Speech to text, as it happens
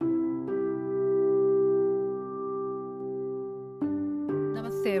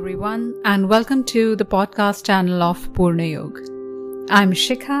Namaste everyone and welcome to the podcast channel of Purna Yoga. I'm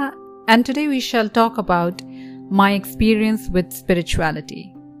Shikha and today we shall talk about my experience with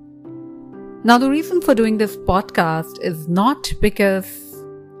spirituality. Now the reason for doing this podcast is not because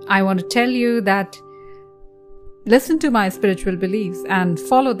I want to tell you that listen to my spiritual beliefs and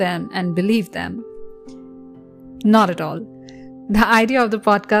follow them and believe them. Not at all. The idea of the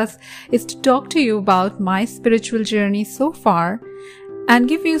podcast is to talk to you about my spiritual journey so far and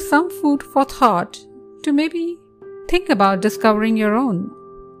give you some food for thought to maybe think about discovering your own.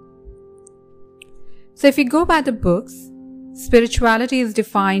 So if you go by the books, spirituality is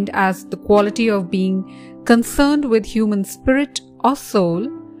defined as the quality of being concerned with human spirit or soul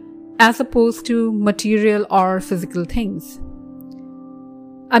as opposed to material or physical things.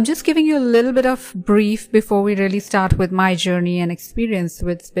 I'm just giving you a little bit of brief before we really start with my journey and experience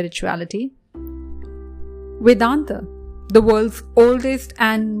with spirituality. Vedanta, the world's oldest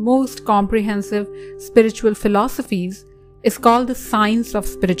and most comprehensive spiritual philosophies, is called the science of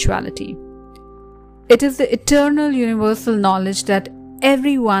spirituality. It is the eternal universal knowledge that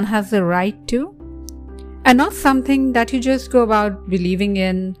everyone has the right to, and not something that you just go about believing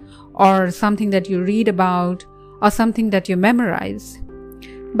in, or something that you read about, or something that you memorize.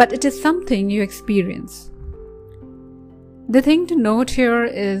 But it is something you experience. The thing to note here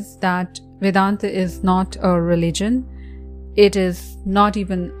is that Vedanta is not a religion. It is not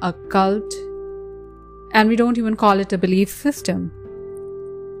even a cult. And we don't even call it a belief system.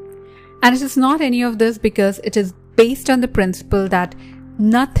 And it is not any of this because it is based on the principle that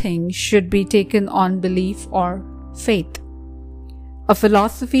nothing should be taken on belief or faith. A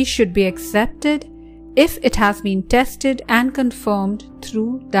philosophy should be accepted if it has been tested and confirmed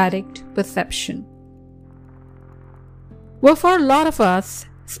through direct perception. Well, for a lot of us,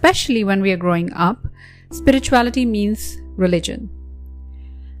 especially when we are growing up, spirituality means religion.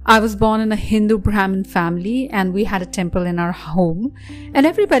 I was born in a Hindu Brahmin family and we had a temple in our home and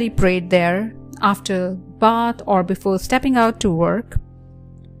everybody prayed there after bath or before stepping out to work.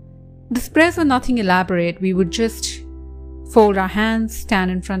 The prayers were nothing elaborate. We would just fold our hands,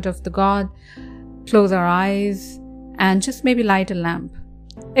 stand in front of the God, close our eyes and just maybe light a lamp.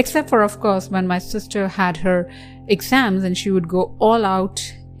 Except for, of course, when my sister had her exams and she would go all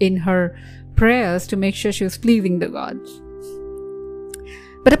out in her prayers to make sure she was pleasing the gods.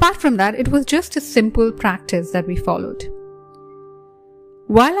 But apart from that, it was just a simple practice that we followed.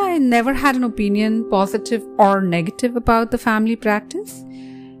 While I never had an opinion, positive or negative, about the family practice,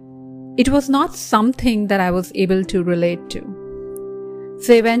 it was not something that I was able to relate to.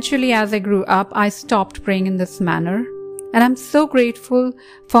 So eventually, as I grew up, I stopped praying in this manner. And I'm so grateful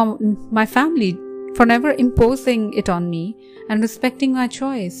for my family for never imposing it on me and respecting my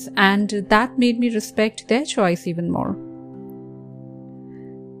choice. And that made me respect their choice even more.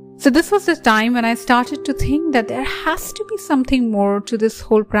 So this was the time when I started to think that there has to be something more to this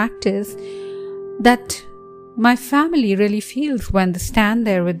whole practice that my family really feels when they stand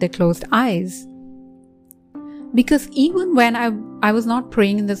there with their closed eyes. Because even when I was not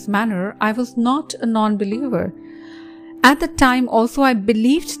praying in this manner, I was not a non-believer. At the time also I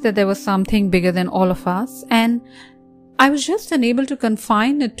believed that there was something bigger than all of us and I was just unable to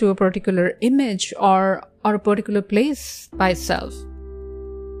confine it to a particular image or a particular place by itself.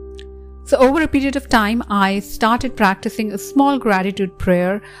 So over a period of time, I started practicing a small gratitude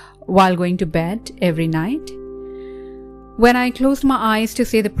prayer while going to bed every night. When I closed my eyes to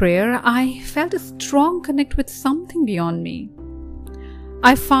say the prayer, I felt a strong connect with something beyond me.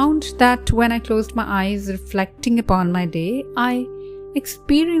 I found that when I closed my eyes reflecting upon my day, I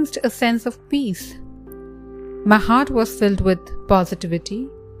experienced a sense of peace. My heart was filled with positivity,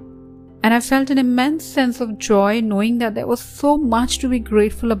 and I felt an immense sense of joy knowing that there was so much to be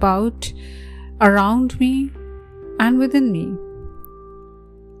grateful about around me and within me.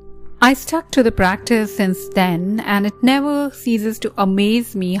 I stuck to the practice since then, and it never ceases to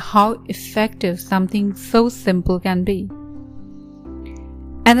amaze me how effective something so simple can be.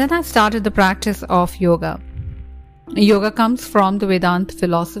 And then I started the practice of yoga. Yoga comes from the Vedanta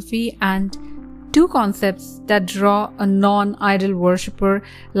philosophy, and two concepts that draw a non-idol worshipper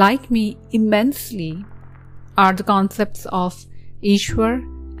like me immensely are the concepts of Ishwar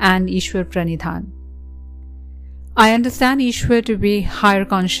and Ishwar Pranidhan. I understand Ishwar to be higher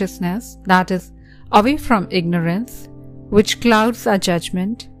consciousness, that is, away from ignorance, which clouds our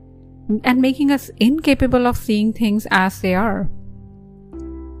judgment and making us incapable of seeing things as they are.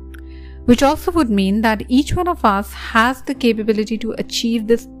 Which also would mean that each one of us has the capability to achieve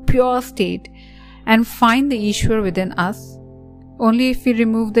this pure state and find the Ishwar within us only if we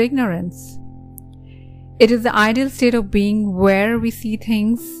remove the ignorance. It is the ideal state of being where we see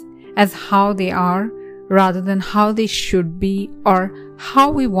things as how they are rather than how they should be or how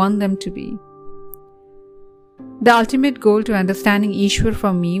we want them to be. The ultimate goal to understanding Ishwar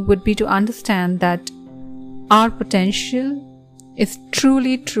for me would be to understand that our potential is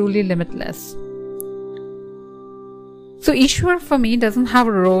truly, truly limitless. So Ishwar for me doesn't have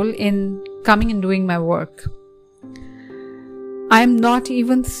a role in coming and doing my work. I am not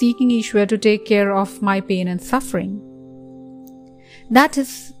even seeking Ishwar to take care of my pain and suffering. That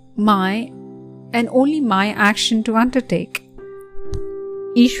is my and only my action to undertake.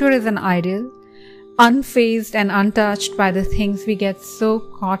 Ishwar is an ideal, unfazed and untouched by the things we get so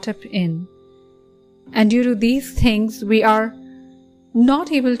caught up in. And due to these things, we are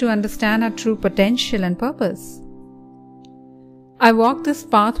not able to understand our true potential and purpose. I walk this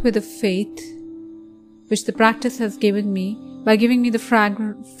path with a faith which the practice has given me by giving me the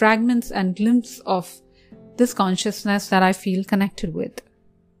fragments and glimpses of this consciousness that I feel connected with.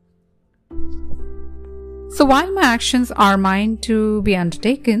 So while my actions are mine to be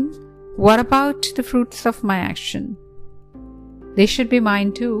undertaken, what about the fruits of my action? They should be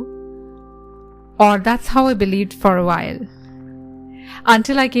mine too. Or that's how I believed for a while.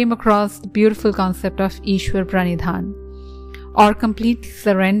 Until I came across the beautiful concept of Ishwar Pranidhan, or complete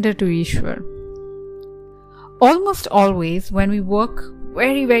surrender to Ishwar. Almost always when we work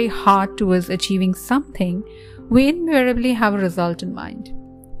very, very hard towards achieving something, we invariably have a result in mind.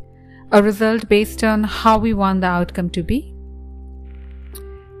 A result based on how we want the outcome to be.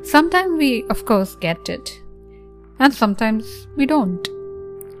 Sometimes we, of course, get it, and sometimes we don't.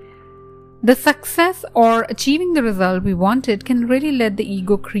 The success or achieving the result we wanted can really let the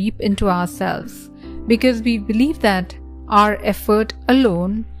ego creep into ourselves because we believe that our effort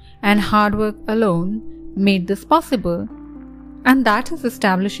alone and hard work alone made this possible, and that is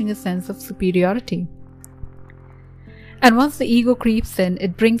establishing a sense of superiority. And once the ego creeps in,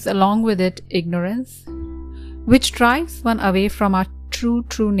 it brings along with it ignorance, which drives one away from our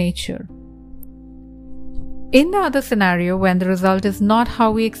true nature. In the other scenario, when the result is not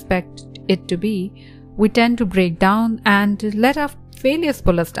how we expect it to be, we tend to break down and let our failures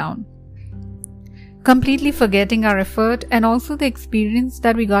pull us down, completely forgetting our effort and also the experience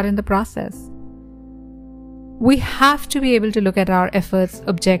that we got in the process. We have to be able to look at our efforts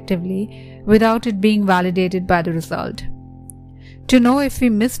objectively without it being validated by the result, to know if we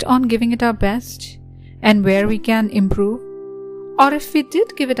missed on giving it our best and where we can improve, or if we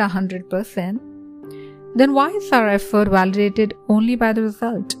did give it 100%, then why is our effort validated only by the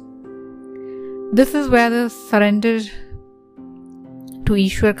result? This is where the surrender to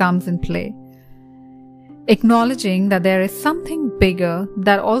Ishwar comes in play. Acknowledging that there is something bigger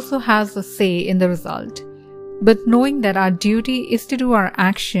that also has a say in the result, but knowing that our duty is to do our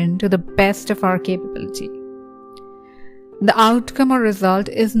action to the best of our capability. The outcome or result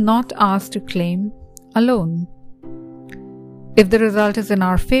is not ours to claim alone. If the result is in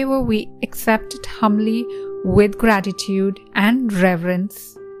our favor, we accept it humbly with gratitude and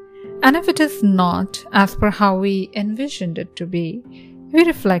reverence. And if it is not as per how we envisioned it to be, we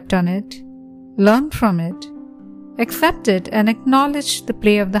reflect on it, learn from it, accept it, and acknowledge the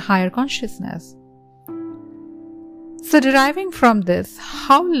play of the higher consciousness. So deriving from this,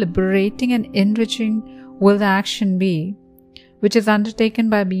 how liberating and enriching will the action be, which is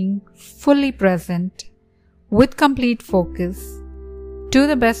undertaken by being fully present, with complete focus, to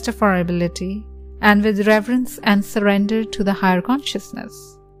the best of our ability, and with reverence and surrender to the higher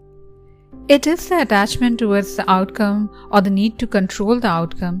consciousness. It is the attachment towards the outcome or the need to control the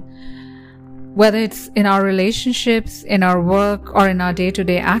outcome, whether it's in our relationships, in our work, or in our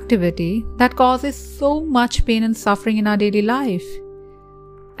day-to-day activity, that causes so much pain and suffering in our daily life.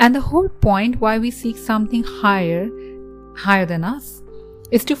 And the whole point why we seek something higher than us,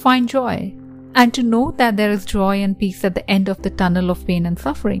 is to find joy and to know that there is joy and peace at the end of the tunnel of pain and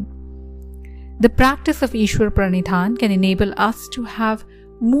suffering. The practice of Ishwar Pranidhan can enable us to have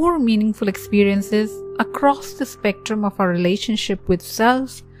more meaningful experiences across the spectrum of our relationship with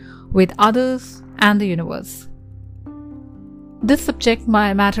self, with others, and the universe. This subject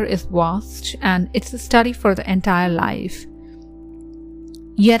matter is vast and it's a study for the entire life.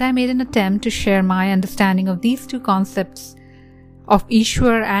 Yet I made an attempt to share my understanding of these two concepts of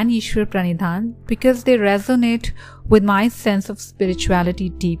Ishwar and Ishwar Pranidhan because they resonate with my sense of spirituality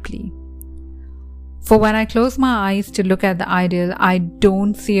deeply. For when I close my eyes to look at the ideal, I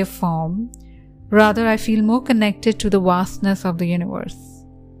don't see a form. Rather, I feel more connected to the vastness of the universe.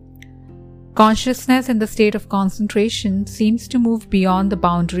 Consciousness in the state of concentration seems to move beyond the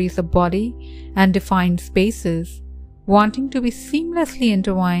boundaries of body and defined spaces, wanting to be seamlessly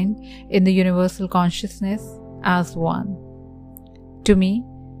intertwined in the universal consciousness as one. To me,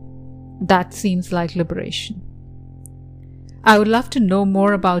 that seems like liberation. I would love to know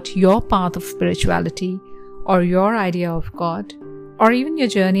more about your path of spirituality or your idea of God, or even your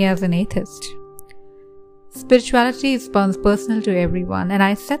journey as an atheist. Spirituality is personal to everyone, and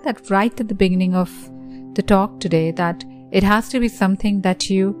I said that right at the beginning of the talk today, that it has to be something that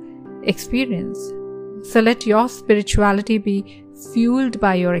you experience. So let your spirituality be fueled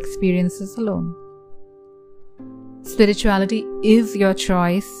by your experiences alone. Spirituality is your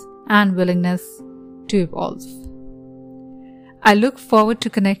choice and willingness to evolve. I look forward to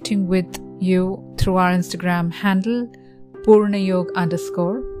connecting with you through our Instagram handle,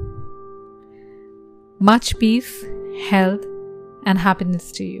 purnayog_. Much peace, health, and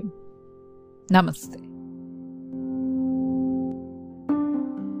happiness to you. Namaste.